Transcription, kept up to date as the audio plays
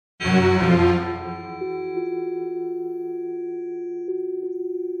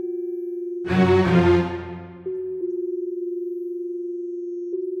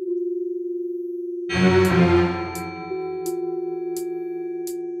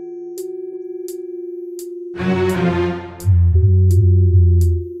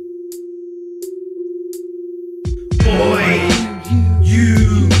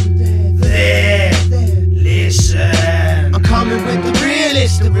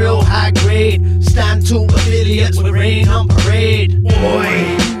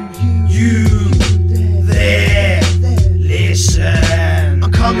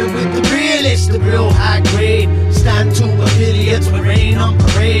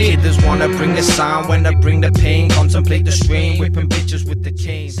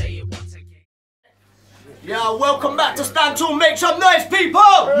Yeah, welcome back to Stand Tall, make some noise, people!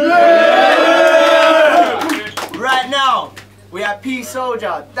 Yeah! Right now, we have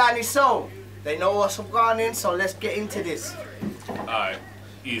P-Solja, Danny Soul. They know what's going in, so let's get into this. Alright,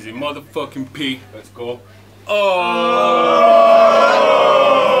 easy motherfucking P, let's go. Oh!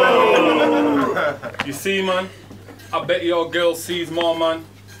 You see, man? I bet your girl sees more, man,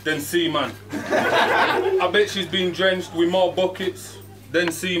 than see, man. I bet she's been drenched with more buckets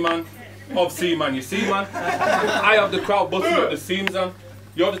than see, man. Of C, man, you see, man? I have the crowd busting at the seams, and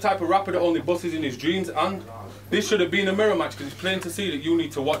you're the type of rapper that only busts in his dreams, and this should have been a mirror match, because it's plain to see that you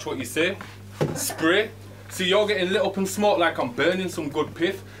need to watch what you say. Spray. See, you're getting lit up and smoked like I'm burning some good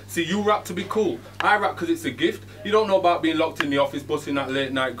piff. See, you rap to be cool. I rap because it's a gift. You don't know about being locked in the office, busting that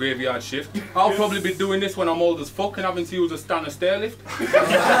late night graveyard shift. I'll probably be doing this when I'm old as fuck and having to use a stand and stair lift.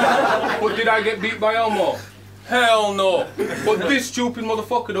 But did I get beat by Elmo? Hell no. But this stupid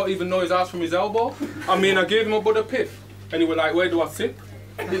motherfucker don't even know his ass from his elbow. I mean, I gave him a bud of piff. And he was like, where do I sip?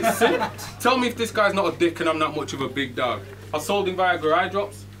 It's sick. Tell me if this guy's not a dick and I'm not much of a big dog. I sold him Viagra eye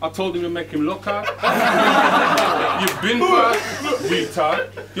drops. I told him to make him look hard. You've been fast,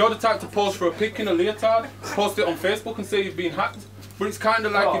 retard. You're the type to pose for a pic in a leotard, post it on Facebook and say you've been hacked. But it's kind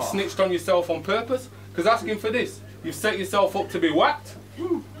of like you've snitched on yourself on purpose. Because asking for this, you've set yourself up to be whacked.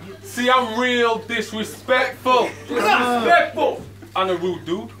 See, I'm real disrespectful. Disrespectful! And a rude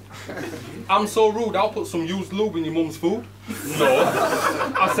dude. I'm so rude, I'll put some used lube in your mum's food. No.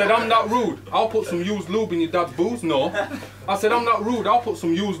 I said, I'm not rude. I'll put some used lube in your dad's booze. No. I said, I'm not rude. I'll put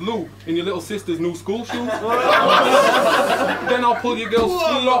some used lube in your little sister's new school shoes. Then I'll pull your girl's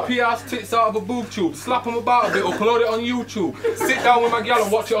floppy ass tits out of a boob tube, slap them about a bit, upload it on YouTube. Sit down with my gal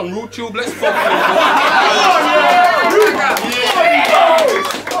and watch it on RootTube. Let's fuck it.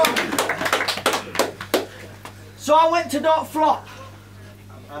 So I went to Don't Flop.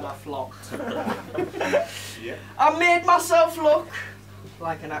 And I flopped. I made myself look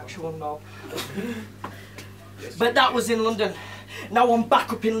like an actual knob. But that was in London. Now I'm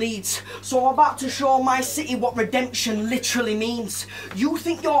back up in Leeds. So I'm about to show my city what redemption literally means. You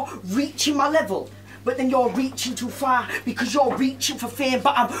think you're reaching my level? But then you're reaching too far because you're reaching for fame,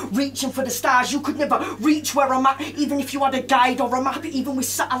 but I'm reaching for the stars. You could never reach where I'm at, even if you had a guide or a map. Even with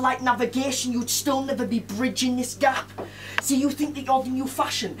satellite navigation, you'd still never be bridging this gap. See, you think that you're the new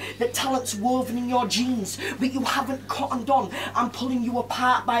fashion, that talent's woven in your jeans, but you haven't cottoned on. I'm pulling you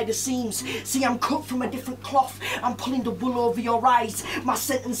apart by the seams. See, I'm cut from a different cloth. I'm pulling the wool over your eyes. My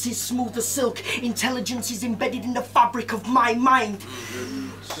sentence is smooth as silk. Intelligence is embedded in the fabric of my mind.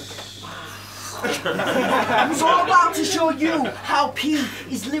 So I'm about to show you how P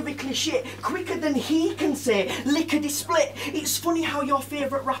is lyrically shit, quicker than he can say, lickety split. It's funny how your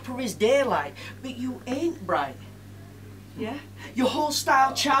favourite rapper is Daylight, but you ain't bright. Yeah? Your whole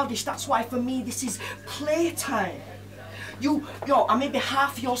style childish, that's why for me this is playtime. Yo, I may be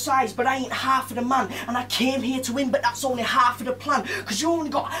half your size, but I ain't half of the man. And I came here to win, but that's only half of the plan. Cause you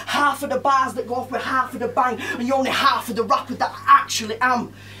only got half of the bars that go off with half of the bang, and you're only half of the rapper that I actually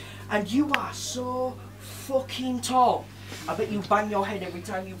am. And you are so fucking tall. I bet you bang your head every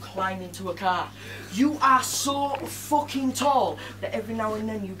time you climb into a car. You are so fucking tall that every now and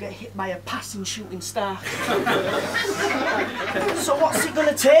then you get hit by a passing shooting star. So what's it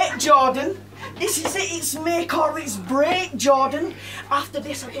gonna take, Jordan? This is it, it's make or it's break, Jordan. After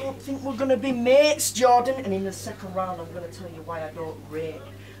this, I don't think we're gonna be mates, Jordan. And in the second round, I'm gonna tell you why I don't rate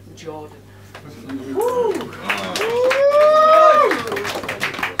Jordan. Woo!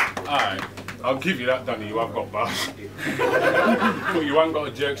 Alright, I'll give you that, Danny, you have got bars. But you ain't got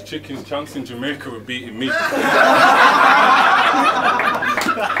a jerk's chicken's chance in Jamaica of beating me. Nice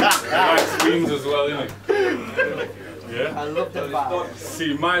screams as well, innit? Yeah? I love the bars.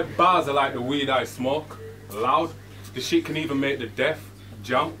 See, my bars are like the weed I smoke. Loud. The shit can even make the deaf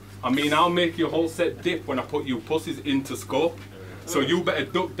jump. I mean, I'll make your whole set dip when I put you pussies into scope. So you better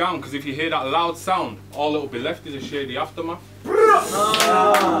duck down, because if you hear that loud sound, all that'll be left is a shady aftermath.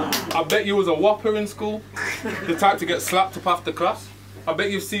 I bet you was a whopper in school, the type to get slapped up after class. I bet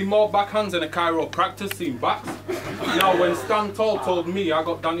you've seen more backhands than a chiropractor seen backs. Now when Stan Tall told me I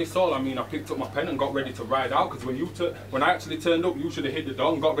got Danny Saul, I mean I picked up my pen and got ready to ride out, because when I actually turned up, you should have hit the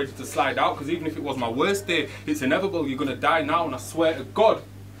door and got ready to slide out, because even if it was my worst day, it's inevitable, you're gonna die now, and I swear to God,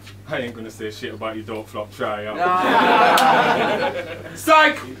 I ain't gonna say shit about you, don't flop, try out.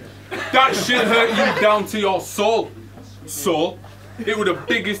 Psych! That shit hurt you down to your soul. So, it was the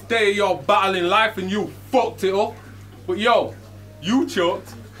biggest day of your battle in life and you fucked it up. But yo, you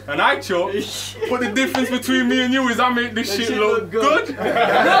choked and I choked. But the difference between me and you is I made this shit look good. Will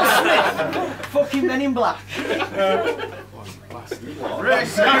Smith! Fucking Men in Black.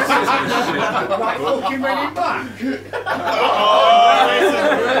 Fucking Men in Black.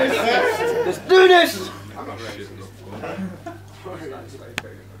 Let's do this!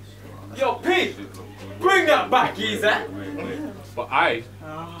 Yo, P! Bring that back, geezer! But I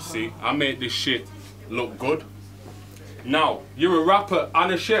made this shit look good. Now, you're a rapper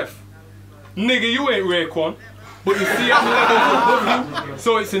and a chef. Nigga, you ain't Raekwon. But you see I'm levels above you,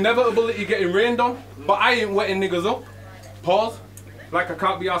 so it's inevitable that you're getting rained on. But I ain't wetting niggas up. Pause. Like I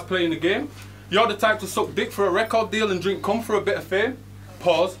can't be asked playing the game. You're the type to suck dick for a record deal and drink cum for a bit of fame.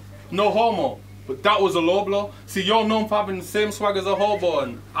 Pause. No homo. But that was a low blow. See, you're known for having the same swag as a hobo,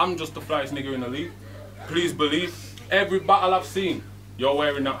 and I'm just the flyest nigga in the league. Please believe, every battle I've seen, you're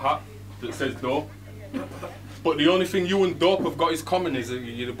wearing that hat that says dope. But the only thing you and Dope have got is common is that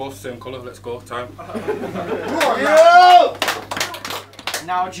you're both the same colour. Let's go, time.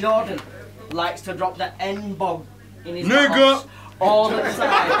 Now Jordan likes to drop the N-bomb in his Nigga! house all the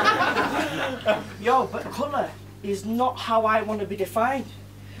time. Yo, but colour is not how I want to be defined.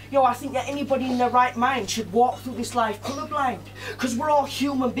 Yo, I think that anybody in their right mind should walk through this life colourblind. Because we're all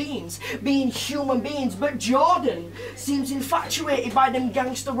human beings, being human beings. But Jordan seems infatuated by them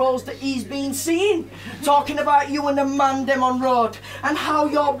gangster roles that he's been seeing. Talking about you and the man them on road, and how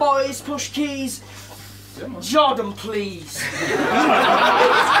your boys push keys. Jordan, please.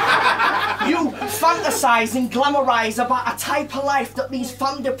 You fantasise and glamorise about a type of life that leaves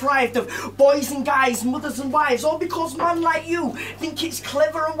fam deprived of boys and guys, mothers and wives, all because man like you think it's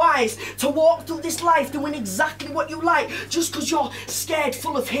clever and wise to walk through this life doing exactly what you like, just because you're scared,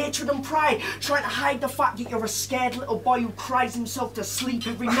 full of hatred and pride, trying to hide the fact that you're a scared little boy who cries himself to sleep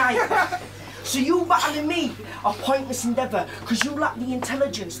every night. So you battling me a pointless endeavour, because you lack the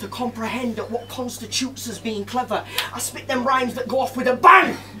intelligence to comprehend that what constitutes as being clever. I spit them rhymes that go off with a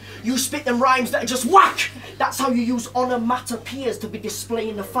bang! You spit them rhymes that are just whack! That's how you use onomatopoeias to be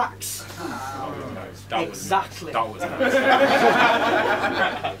displaying the facts. Exactly. That was nice.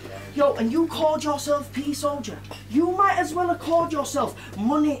 Yo, and you called yourself P-Solja. You might as well have called yourself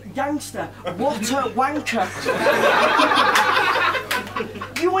Money Gangster, Water Wanker.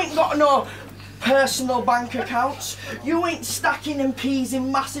 You ain't got no personal bank accounts. You ain't stacking MPs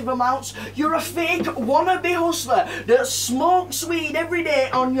in massive amounts. You're a fake wannabe hustler that smokes weed every day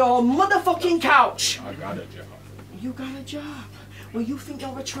on your motherfucking couch. I got a job. You got a job? Well, you think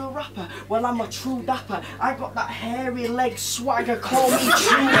you're a true rapper? Well, I'm a true dapper. I got that hairy leg swagger, call me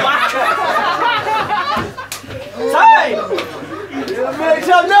Chewbacca. Time! Make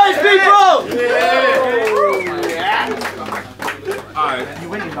some noise, people! Alright. You're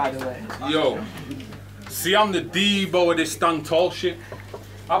winning, by the way. Yo, see, I'm the Debo of this Stand Tall shit.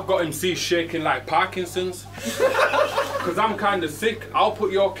 I've got MCs shaking like Parkinson's. Because I'm kind of sick. I'll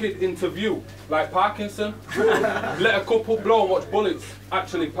put your kid into view like Parkinson. Let a couple blow and watch bullets.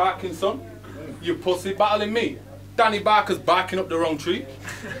 Actually, Parkinson. You pussy battling me. Danny Barker's barking up the wrong tree.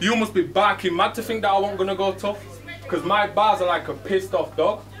 You must be barking mad to think that I wasn't gonna go tough. Because my bars are like a pissed off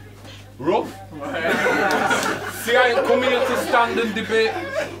dog. Rough. See, I ain't come here to stand and debate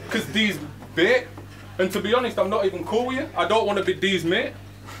because D's bait. And to be honest, I'm not even cool with you. I don't want to be D's mate.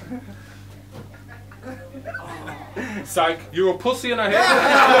 Psych, you're a pussy and I hate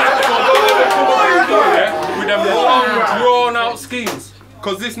you. With them long, drawn out schemes.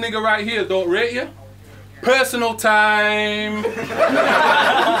 Because this nigga right here don't rate you. Personal time.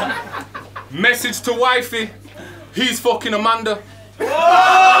 Message to wifey. He's fucking Amanda.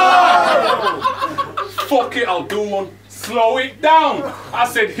 Fuck it, I'll do one. Slow it down. I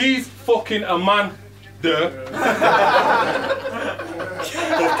said he's fucking a man. Fuck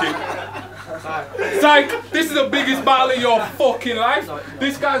it. Psych, this is the biggest battle of your fucking life.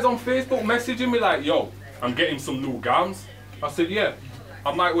 This guy's on Facebook messaging me like, yo, I'm getting some new gowns. I said, yeah.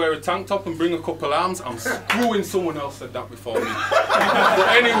 I might wear a tank top and bring a couple arms. I'm screwing someone else said that before me. But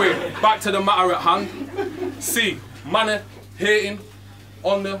anyway, back to the matter at hand. See, man hating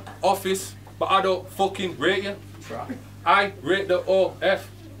on the office, but I don't fucking rate you. I rate the OF,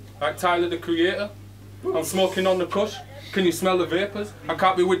 like Tyler the Creator. I'm smoking on the kush. Can you smell the vapors? I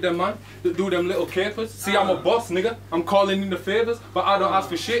can't be with them man that do them little capers. See, I'm a boss, nigga. I'm calling in the favors, but I don't ask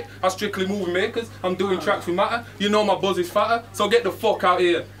for shit. I strictly movie makers. I'm doing tracks with matter. You know my buzz is fatter, so get the fuck out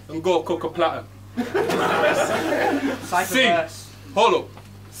here and go cook a platter. See, hold up.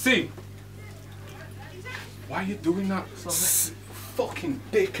 See, why are you doing that? Fucking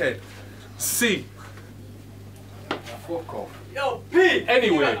dickhead. See, fuck off. Yo, P!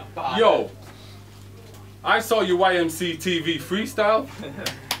 Anyway, yo. I saw your YMC TV freestyle.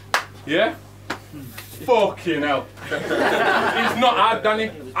 Yeah? Fucking hell. It's not hard, Danny.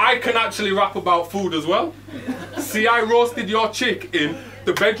 I can actually rap about food as well. See, I roasted your chick in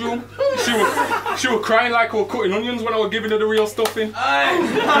the bedroom. She was crying like I was cutting onions when I was giving her the real stuffing.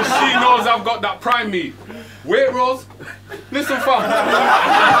 Because she knows I've got that prime meat. Wait, Rose. Listen, fam.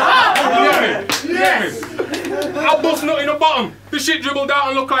 You hear me? You hear me? I'll bust nut in the bottom. The shit dribbled out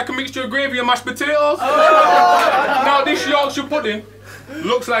and looked like a mixture of gravy and mashed potatoes. Now this Yorkshire pudding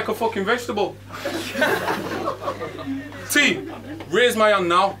looks like a fucking vegetable. T, raise my hand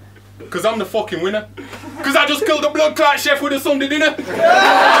now, because I'm the fucking winner. Because I just killed a blood clot chef with a Sunday dinner.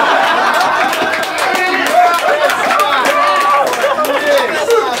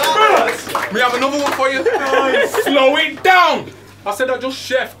 We have another one for you. Slow it down. I said I just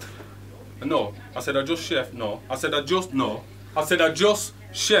chefed. No, I said I just chefed. No, I said I just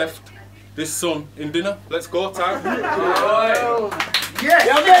chefed this son in dinner. Let's go, Ty. Yes!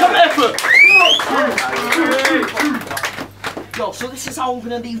 Some effort. Yo, so this is how I'm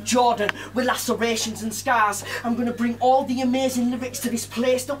gonna leave Jordan with lacerations and scars. I'm gonna bring all the amazing lyrics to this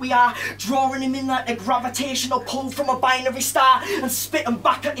place that we are, drawing him in like a gravitational pull from a binary star, and spit him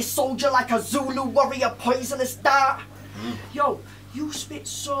back at his soldier like a Zulu warrior poisonous dart. Yo, you spit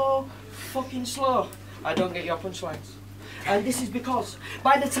so fucking slow. I don't get your punchlines. And this is because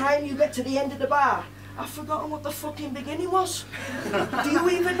by the time you get to the end of the bar, I've forgotten what the fucking beginning was. Do you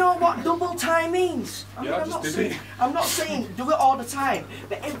even know what double time means? I mean, I'm not saying do it all the time,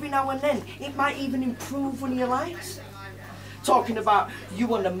 but every now and then it might even improve one of your lines. Talking about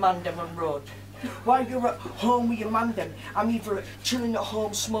you on the Mandem Road. While you're at home with your mandem, I'm either chilling at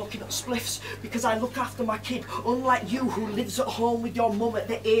home smoking up spliffs because I look after my kid, unlike you who lives at home with your mum at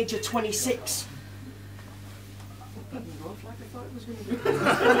the age of 26.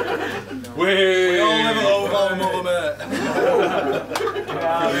 We all live at home with our mother, mate.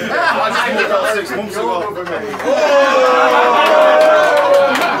 I just moved out 6 months ago.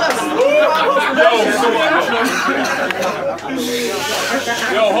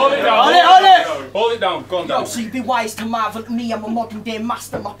 Yo, hold it down. Hold it! Hold it down. Go on, Yo, so you'd be wise to marvel at me. I'm a modern day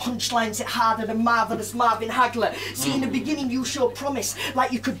master. My punchlines hit harder than marvellous Marvin Hagler. See, in the beginning you showed promise,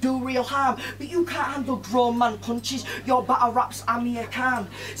 like you could do real harm, but you can't handle grown man punches. Your battle raps Amir Khan.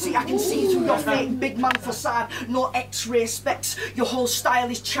 See, I can see through your fake big man facade. No X-ray specs. Your whole style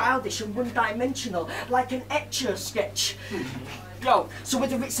is childish and one-dimensional, like an Etcher sketch. Yo, so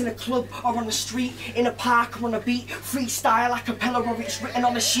whether it's in a club or on the street, in a park or on a beat, freestyle, a cappella or it's written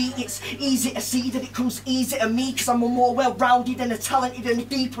on a sheet, it's easy to see that it comes easy to me because I'm a more well-rounded and a talented and a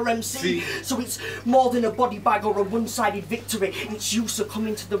deeper MC. So it's more than a body bag or a one-sided victory. It's you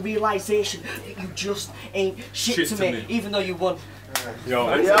succumbing to the realisation that you just ain't shit to me, even though you won. Yo,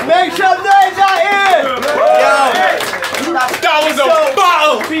 Make some noise out here! that was a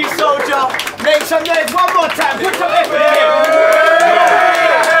battle! P-Solja, make some noise one more time, put some effort in!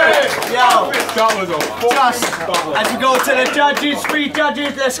 Yo, that was a just as you go to the judges, 3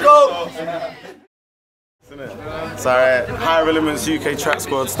 judges, let's go! So, Higher Elements UK Track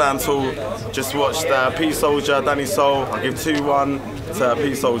Squad, stand tall. Just watched P-Solja, Danny Soul. I give 2-1 to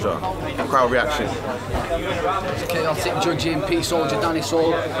P-Solja. Crowd reaction. Chaotic judging, P-Solja, Danny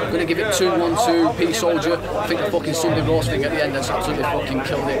Soul. I'm going to give it 2-1 to P-Solja. I think the fucking Sunday roast thing at the end has absolutely fucking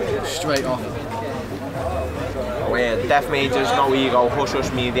killed it straight off. We're Deaf Majors, No Ego, Hush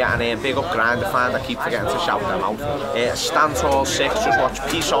Hush Media, and big up Grinder Fan. I keep forgetting to shout them out. Stand Tall 6, just watch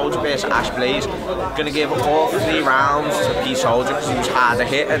P-Solja vs Ash Blaze. Gonna give all 3 rounds to P-Solja because he was harder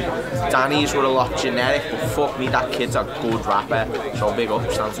hitting. Danny's were a lot generic, but fuck me, that kid's a good rapper. So big up,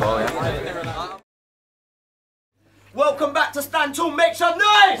 Stand Tall, yeah. Welcome back to Stand Tall, make some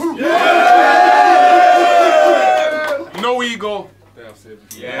noise! No ego.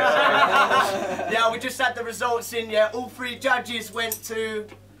 Yeah, we just had the results in, yeah. All 3 judges went to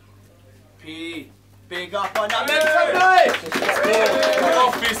P. Big up on that mental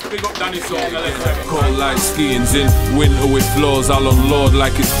Office, big up Danny Solja. Cold like skiing's in winter with floors, I'll unload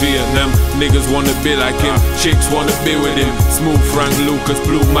like it's Vietnam. Niggas wanna be like him, chicks wanna be with him. Smooth Frank Lucas,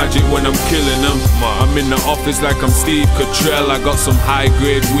 blue magic when I'm killing them. I'm in the office like I'm Steve Cottrell. I got some high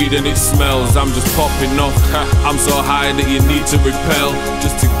grade weed and it smells. I'm just popping off. I'm so high that you need to repel.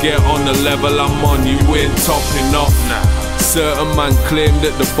 Just to get on the level I'm on, you ain't topping off. Certain man claim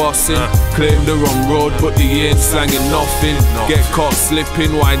that the bossing, claim the wrong road but they ain't slanging nothing. Get caught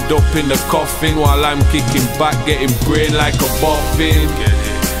slipping, wind up in the coffin while I'm kicking back, getting brain like a boffin.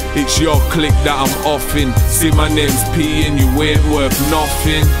 It's your clique that I'm offing. See my name's P and you ain't worth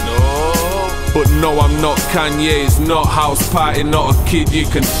nothing. But no, I'm not Kanye, it's not house party, not a kid you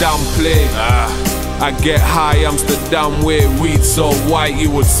can downplay. I get high, Amsterdam way, weed so white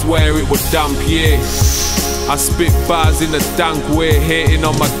you would swear it would damp, yeah. I spit bars in a dank way, hating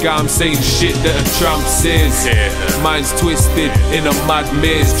on my gam, saying shit that a tramp says. Mine's twisted in a mad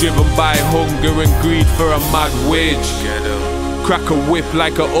maze, driven by hunger and greed for a mad wage. Crack a whip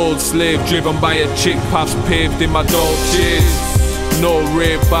like an old slave, driven by a chick, paths paved in my Dolces. No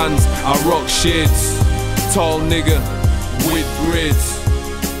Ray-Bans, I rock shades. Tall nigga with braids.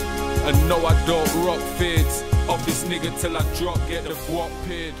 And no, I don't rock fades. Off this nigga till I drop, get the guap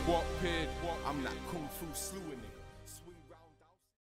paid. I'm like Kung Fu slewing it.